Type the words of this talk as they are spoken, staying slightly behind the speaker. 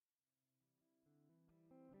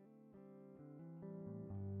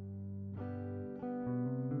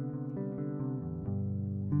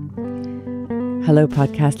Hello,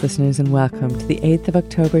 podcast listeners, and welcome to the 8th of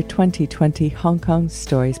October 2020 Hong Kong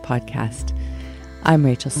Stories podcast. I'm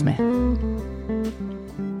Rachel Smith.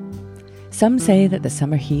 Some say that the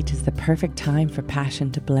summer heat is the perfect time for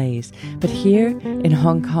passion to blaze, but here in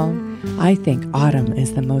Hong Kong, I think autumn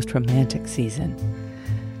is the most romantic season.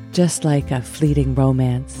 Just like a fleeting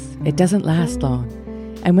romance, it doesn't last long,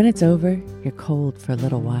 and when it's over, you're cold for a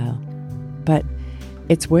little while. But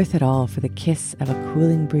it's worth it all for the kiss of a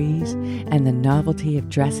cooling breeze and the novelty of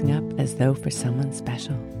dressing up as though for someone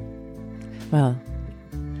special. Well,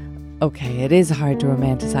 okay, it is hard to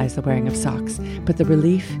romanticize the wearing of socks, but the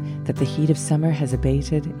relief that the heat of summer has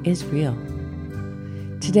abated is real.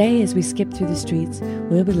 Today, as we skip through the streets,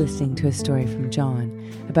 we'll be listening to a story from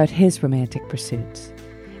John about his romantic pursuits.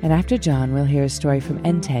 And after John, we'll hear a story from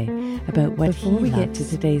Entei about what Before we get to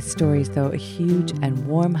today's stories, though, a huge and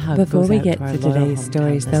warm hug goes out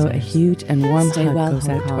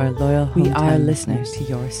to our loyal hometown. We are listeners to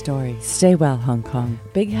your stories. Stay well, Hong Kong.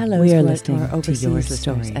 Big hellos we are listening to your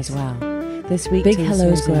stories as well. This week, big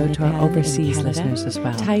hellos go out to our overseas listeners as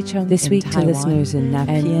well. Taichung this week to listeners in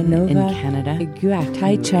Nepean in Canada,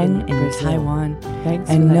 Taichung in Taiwan,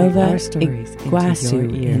 and Nova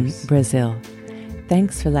Iguaçu in Brazil.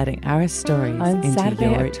 Thanks for letting our stories on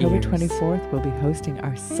Saturday, October 24th, we'll be hosting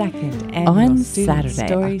our second annual Student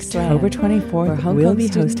Story Slam. October 24th, we'll be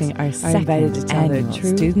hosting our second annual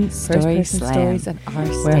Student Story Slam,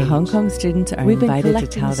 where Hong Kong students are invited to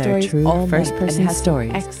tell their true first-person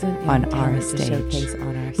stories on our stage.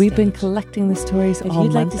 We've been collecting the stories all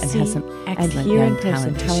month and have some excellent young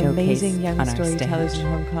talent to showcase on our stage.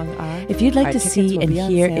 If you'd like to see and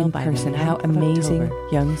hear in person how amazing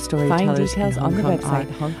young storytellers in Hong Kong are,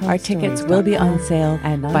 our tickets will be on sale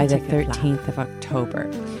by the 13th of October.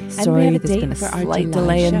 Sorry, there's been a slight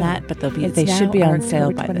delay in that, but they should be on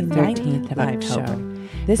sale by the 13th of October.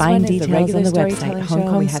 Find details on the website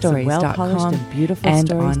hongkongstories.com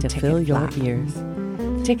and on To Fill Your Ears.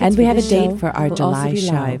 And we have a date for our July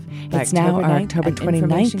show. It's now our October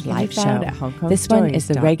 29th live show. This one is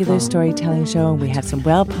the regular storytelling show, and we have some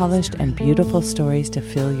well-polished and beautiful stories to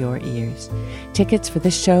fill your ears. Tickets for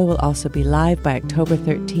this show will also be live by October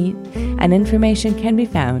 13th, and information can be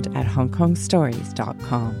found at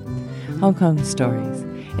hongkongstories.com. Hong Kong Stories.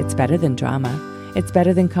 It's better than drama. It's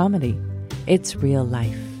better than comedy. It's real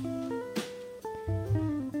life.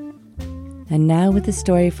 And now with the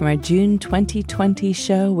story from our June 2020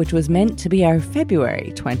 show, which was meant to be our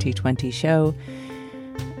February 2020 show,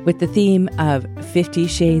 with the theme of 50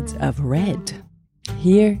 Shades of Red.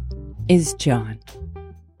 Here is John.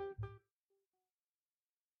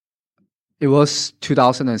 It was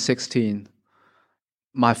 2016,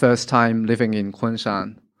 my first time living in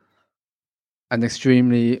Kunshan, a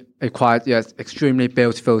quiet yet extremely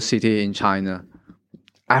beautiful city in China.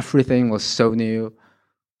 Everything was so new.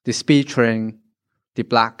 The speed train, the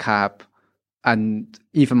black cab, and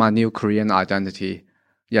even my new Korean identity.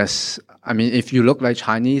 Yes, I mean, if you look like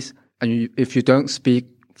Chinese and if you don't speak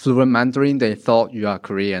fluent Mandarin, they thought you are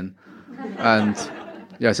Korean. And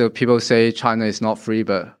yeah, so people say China is not free,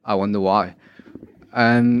 but I wonder why.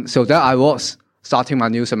 And so there I was, starting my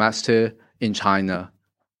new semester in China.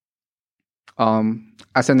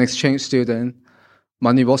 As an exchange student,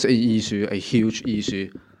 money was an issue, a huge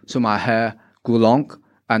issue. So my hair grew long,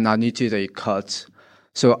 and I needed a cut.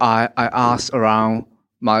 So I asked around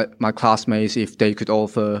my classmates if they could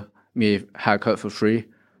offer me a haircut for free.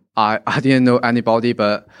 I didn't know anybody,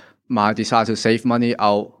 but my desire to save money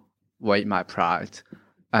outweighed my pride.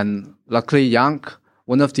 And luckily, Yang,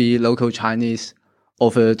 one of the local Chinese,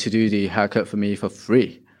 offered to do the haircut for me for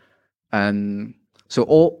free. And so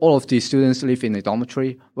all of the students live in a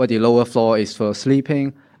dormitory where the lower floor is for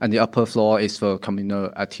sleeping and the upper floor is for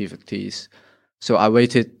communal activities. So I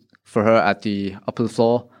waited for her at the upper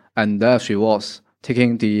floor, and there she was,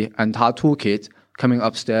 taking the entire toolkit, coming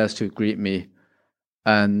upstairs to greet me.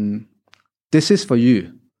 And this is for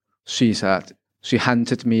you, she said. She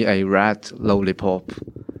handed me a red lollipop,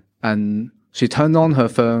 and she turned on her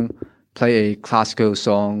phone, played a classical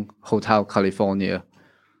song, Hotel California.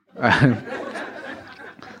 And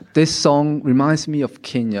this song reminds me of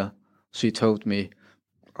Kenya, she told me.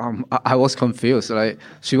 I was confused. Like,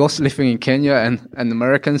 she was living in Kenya, and an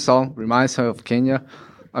American song reminds her of Kenya.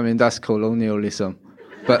 I mean, that's colonialism.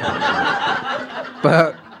 But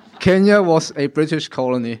Kenya was a British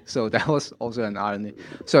colony, so that was also an irony.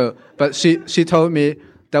 So, but she told me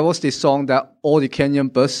that was the song that all the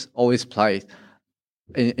Kenyan bus always played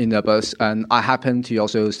in the bus, and I happened to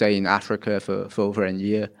also stay in Africa for over a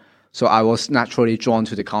year. So I was naturally drawn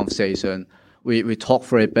to the conversation. We talked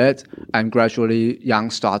for a bit, and gradually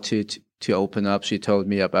Yang started to open up. She told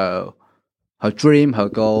me about her dream, her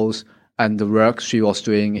goals, and the work she was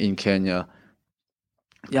doing in Kenya.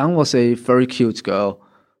 Yang was a very cute girl.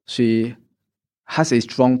 She has a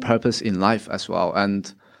strong purpose in life as well,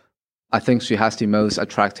 and I think she has the most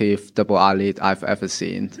attractive double eyelid I've ever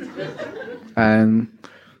seen. And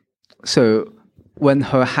so when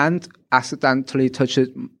her hand accidentally touched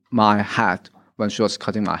my head when she was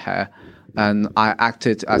cutting my hair, and I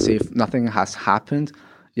acted as if nothing has happened,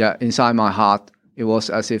 yet inside my heart, it was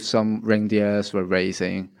as if some reindeers were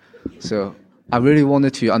racing. So I really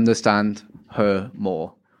wanted to understand her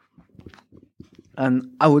more.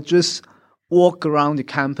 And I would just walk around the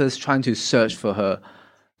campus trying to search for her.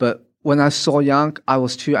 But when I saw Yang, I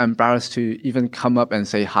was too embarrassed to even come up and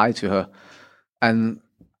say hi to her. And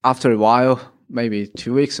after a while, maybe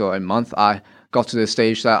 2 weeks or a month, I got to the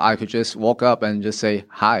stage that I could just walk up and just say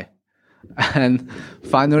hi. And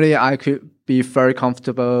finally, I could be very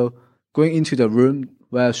comfortable going into the room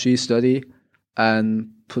where she studied and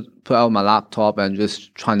put out my laptop and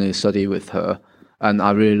just trying to study with her. And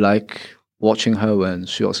I really like watching her when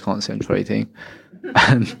she was concentrating.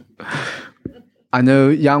 And I know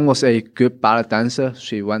Yang was a good ballet dancer.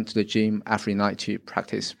 She went to the gym every night to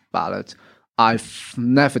practice ballet. I've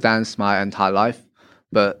never danced my entire life,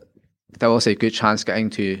 but there was a good chance getting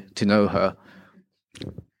to know her.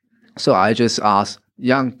 So I just asked,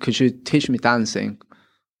 Yang, could you teach me dancing?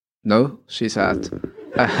 No, she said.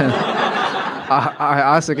 I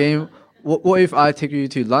asked again, what if I take you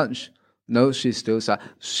to lunch? No, she still said.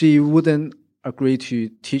 She wouldn't agree to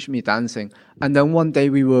teach me dancing. And then one day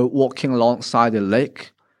we were walking alongside the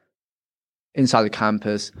lake inside the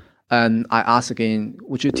campus. And I asked again,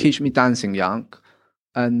 would you teach me dancing, Yang?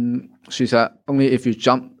 And she said, only if you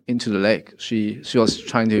jump into the lake. She was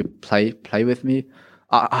trying to play with me.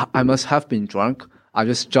 I must have been drunk. I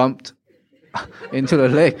just jumped into the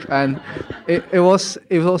lake, and it was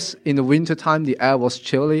in the winter time. The air was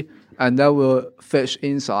chilly, and there were fish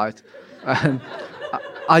inside. And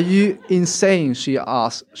are you insane? She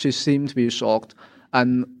asked. She seemed to be shocked,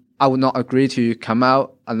 and I would not agree to come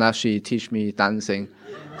out unless she teach me dancing.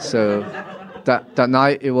 So that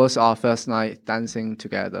night, it was our first night dancing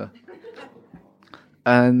together,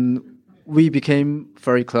 and we became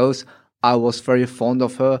very close. I was very fond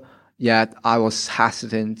of her, yet I was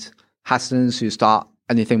hesitant to start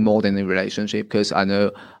anything more than a relationship because I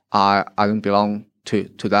know I don't belong to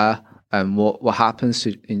that. And what happens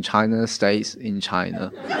in China stays in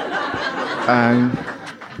China. And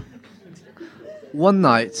one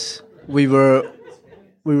night we were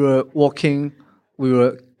walking, we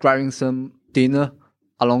were grabbing some dinner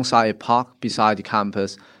alongside a park beside the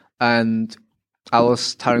campus, and I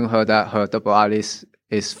was telling her that her double eyelids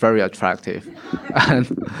is very attractive, and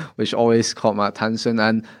which always caught my attention.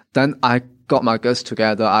 And then I got my guts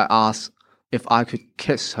together. I asked if I could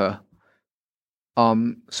kiss her.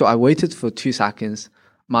 So I waited for 2 seconds.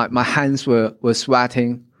 My hands were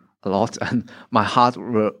sweating a lot, and my heart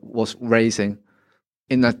was racing.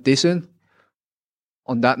 In addition,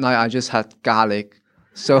 on that night I just had garlic,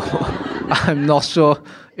 so I'm not sure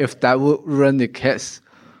if that would ruin the kiss.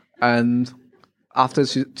 And after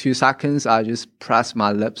 2 seconds, I just pressed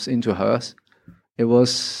my lips into hers. It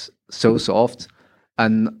was so soft,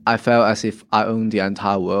 and I felt as if I owned the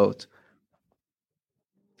entire world.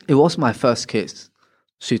 It was my first kiss,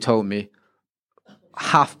 she told me,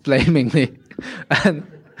 half blaming me.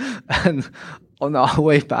 And on our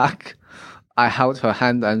way back, I held her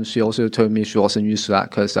hand, and she also told me she wasn't used to that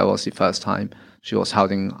because that was the first time she was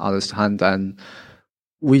holding others' hand. And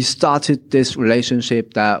we started this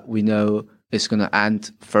relationship that we know is going to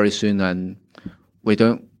end very soon, and we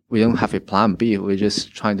don't have a plan B. We're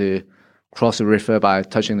just trying to cross the river by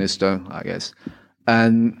touching the stone, I guess.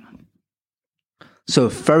 And so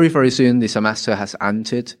very, very soon the semester has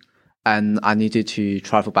ended, and I needed to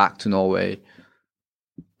travel back to Norway.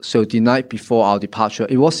 So the night before our departure,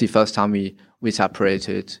 it was the first time we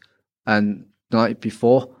separated. And the night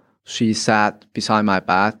before, she sat beside my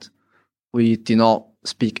bed. We did not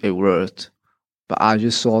speak a word, but I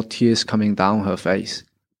just saw tears coming down her face.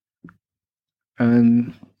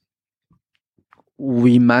 And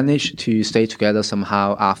we managed to stay together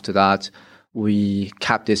somehow after that. We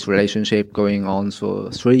kept this relationship going on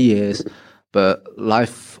for 3 years, but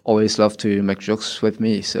life always loved to make jokes with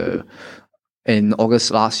me. So in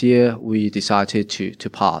August last year, we decided to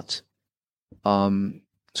part.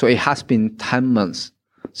 So it has been 10 months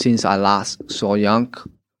since I last saw Yang.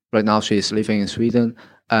 Right now she's living in Sweden,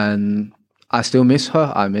 and I still miss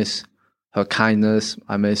her. I miss her kindness.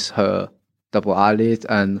 I miss her double eyelid,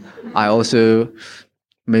 and I also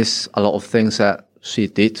miss a lot of things that she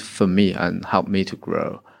did for me and helped me to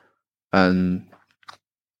grow. And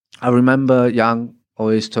I remember Yang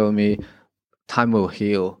always told me time will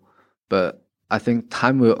heal, but I think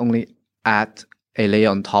time will only add a layer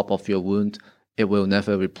on top of your wound. It will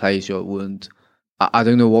never replace your wound. I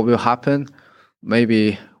don't know what will happen.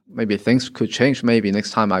 Maybe things could change. Maybe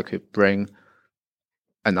next time I could bring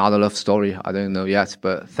another love story. I don't know yet,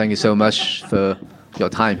 but thank you so much for your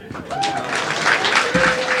time.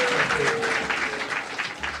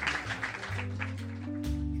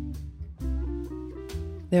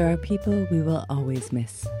 There are people we will always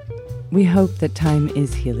miss. We hope that time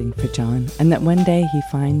is healing for John and that one day he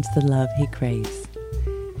finds the love he craves.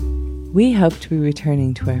 We hope to be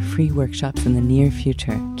returning to our free workshops in the near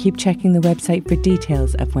future. Keep checking the website for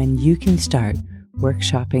details of when you can start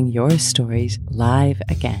workshopping your stories live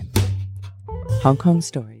again.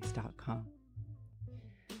 HongKongStories.com.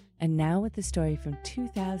 And now with the story from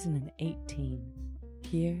 2018,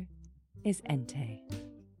 here is Ente.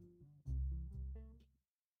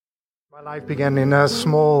 My life began in a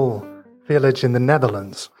small village in the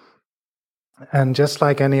Netherlands. And just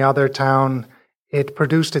like any other town, it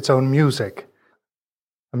produced its own music.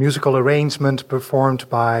 A musical arrangement performed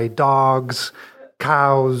by dogs,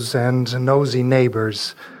 cows, and nosy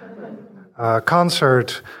neighbors. A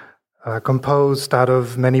concert composed out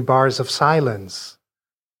of many bars of silence,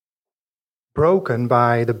 broken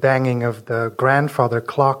by the banging of the grandfather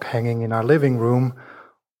clock hanging in our living room,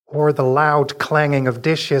 or the loud clanging of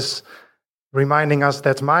dishes, reminding us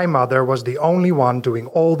that my mother was the only one doing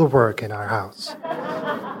all the work in our house.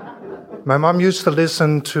 My mom used to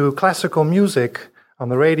listen to classical music on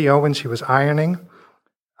the radio when she was ironing.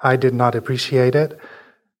 I did not appreciate it.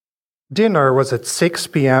 Dinner was at 6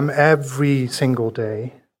 p.m. every single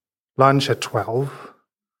day. Lunch at 12.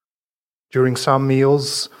 During some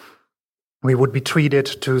meals, we would be treated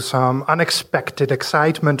to some unexpected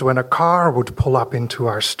excitement when a car would pull up into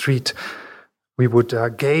our street. We would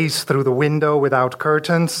gaze through the window without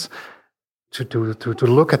curtains to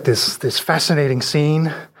look at this fascinating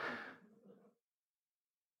scene.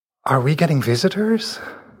 Are we getting visitors?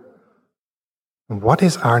 What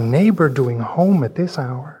is our neighbor doing home at this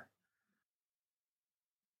hour?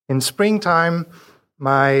 In springtime,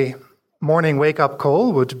 my morning wake-up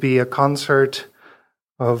call would be a concert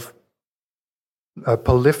of a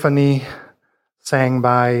polyphony sang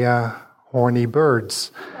by horny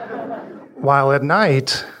birds. While at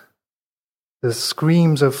night, the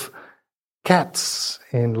screams of cats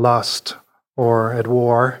in lust or at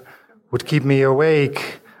war would keep me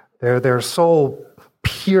awake. Their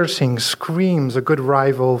soul-piercing screams, a good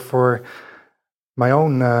rival for my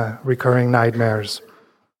own recurring nightmares.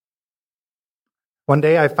 One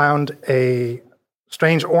day I found a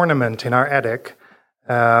strange ornament in our attic,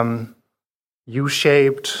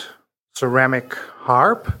 U-shaped ceramic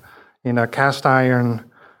harp in a cast iron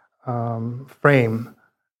frame.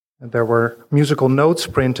 There were musical notes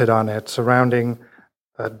printed on it surrounding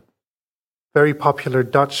a very popular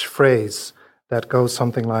Dutch phrase that goes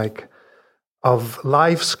something like, "Of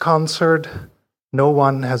life's concert, no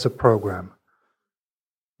one has a program."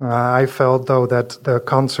 I felt, though, that the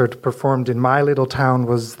concert performed in my little town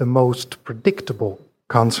was the most predictable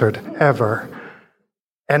concert ever.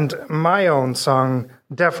 And my own song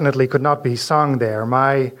definitely could not be sung there.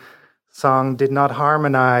 My song did not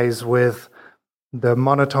harmonize with the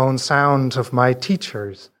monotone sound of my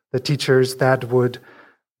teachers, the teachers that would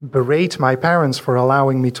berate my parents for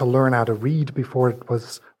allowing me to learn how to read before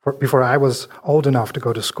I was old enough to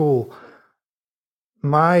go to school.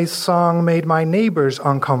 My song made my neighbors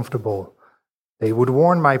uncomfortable. They would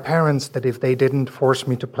warn my parents that if they didn't force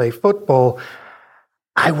me to play football,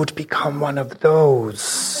 I would become one of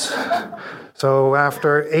those. So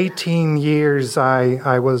after 18 years,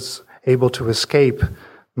 I was able to escape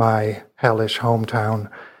my hellish hometown.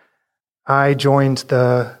 I joined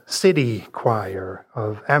the city choir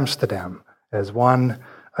of Amsterdam as one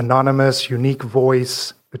anonymous, unique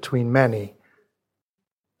voice between many.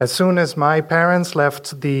 As soon as my parents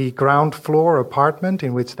left the ground floor apartment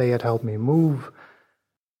in which they had helped me move,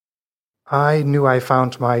 I knew I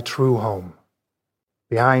found my true home.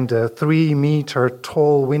 Behind the 3-meter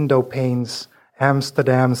tall window panes,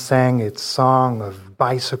 Amsterdam sang its song of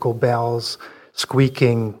bicycle bells,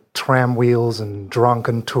 squeaking tram wheels, and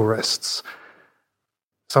drunken tourists.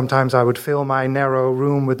 Sometimes I would fill my narrow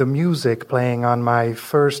room with the music playing on my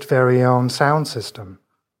first very own sound system.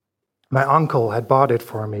 My uncle had bought it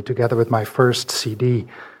for me together with my first CD,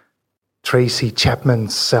 Tracy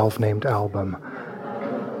Chapman's self-named album.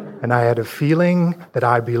 And I had a feeling that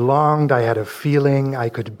I belonged. I had a feeling I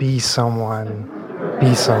could be someone,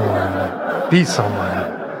 be someone, be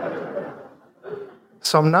someone.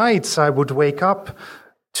 Some nights I would wake up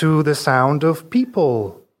to the sound of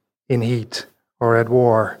people in heat or at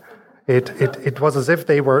war. It was as if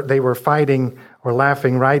they were fighting or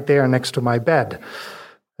laughing right there next to my bed.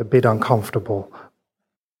 A bit uncomfortable.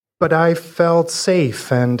 But I felt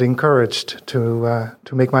safe and encouraged to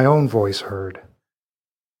make my own voice heard.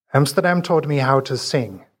 Amsterdam taught me how to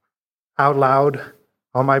sing, out loud,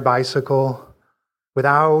 on my bicycle,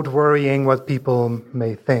 without worrying what people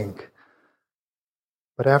may think.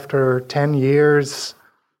 But after 10 years,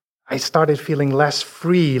 I started feeling less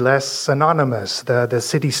free, less anonymous. The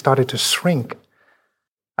city started to shrink.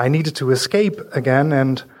 I needed to escape again,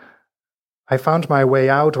 and I found my way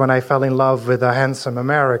out when I fell in love with a handsome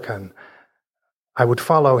American. I would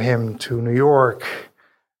follow him to New York,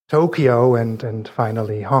 Tokyo, and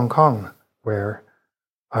finally Hong Kong, where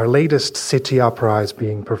our latest city opera is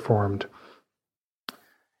being performed.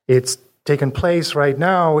 It's taken place right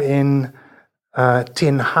now in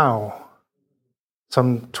Tin Hau,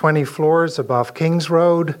 some 20 floors above King's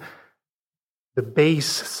Road. The bass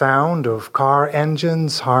sound of car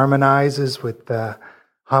engines harmonizes with the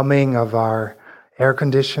humming of our air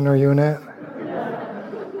conditioner unit.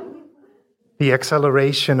 The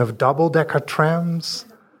acceleration of double-decker trams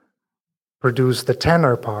produce the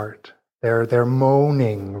tenor part. Their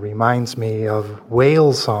moaning reminds me of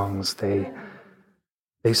whale songs. They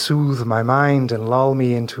soothe my mind and lull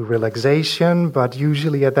me into relaxation, but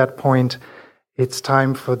usually at that point, it's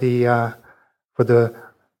time for the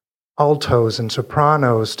altos and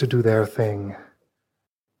sopranos to do their thing.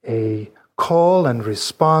 A call and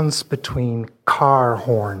response between car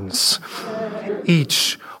horns,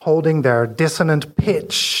 each holding their dissonant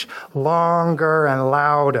pitch longer and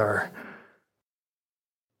louder.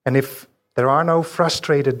 And if there are no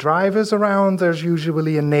frustrated drivers around, there's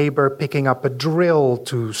usually a neighbor picking up a drill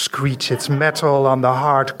to screech its metal on the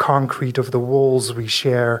hard concrete of the walls we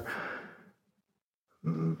share.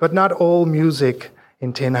 But not all music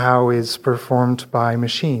in Tin Hau is performed by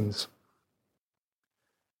machines.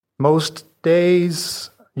 Most days,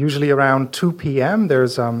 usually around 2 p.m.,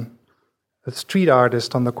 there's a street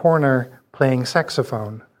artist on the corner playing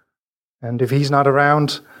saxophone. And if he's not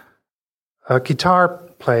around, a guitar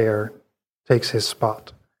player takes his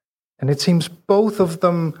spot. And it seems both of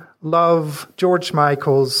them love George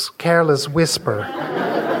Michael's Careless Whisper.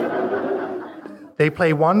 They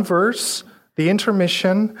play one verse, the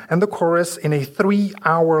intermission, and the chorus in a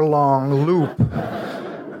 3-hour-long loop.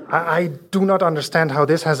 I do not understand how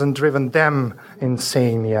this hasn't driven them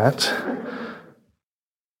insane yet.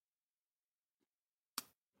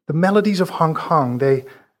 The melodies of Hong Kong, they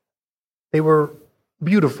were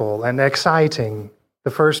beautiful and exciting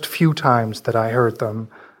the first few times that I heard them.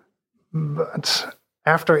 But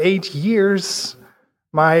after 8 years,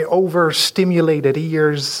 my overstimulated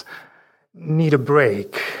ears need a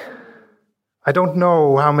break. I don't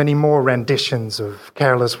know how many more renditions of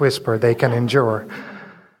Careless Whisper they can endure.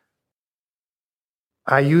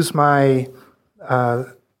 I use my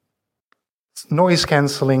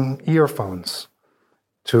noise-canceling earphones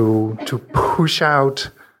to push out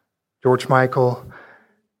George Michael,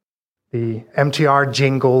 the MTR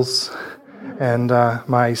jingles, and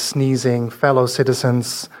my sneezing fellow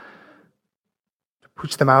citizens, to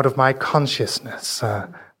push them out of my consciousness.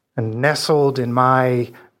 And nestled in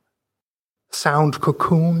my sound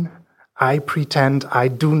cocoon, I pretend I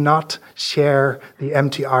do not share the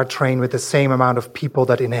MTR train with the same amount of people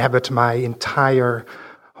that inhabit my entire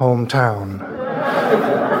hometown.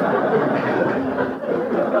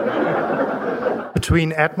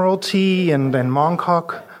 Between Admiralty and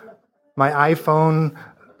Mongkok, my iPhone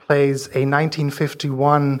plays a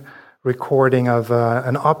 1951 recording of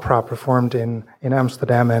an opera performed in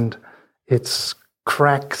Amsterdam, and its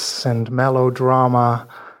cracks and melodrama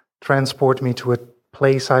transport me to a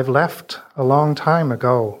place I've left a long time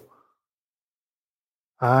ago.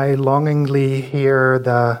 I longingly hear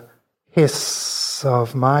the hiss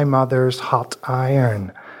of my mother's hot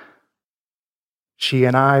iron. She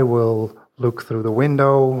and I will look through the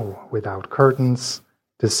window without curtains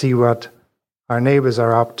to see what our neighbors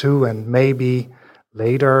are up to, and maybe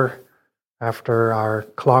later, after our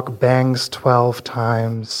clock bangs 12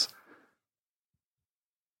 times,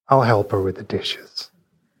 I'll help her with the dishes.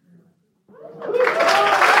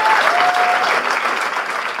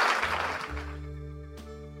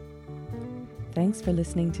 Thanks for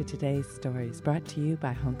listening to today's stories, brought to you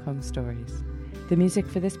by Hong Kong Stories. The music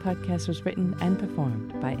for this podcast was written and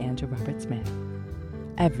performed by Andrew Robert Smith.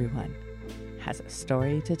 Everyone has a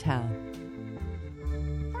story to tell.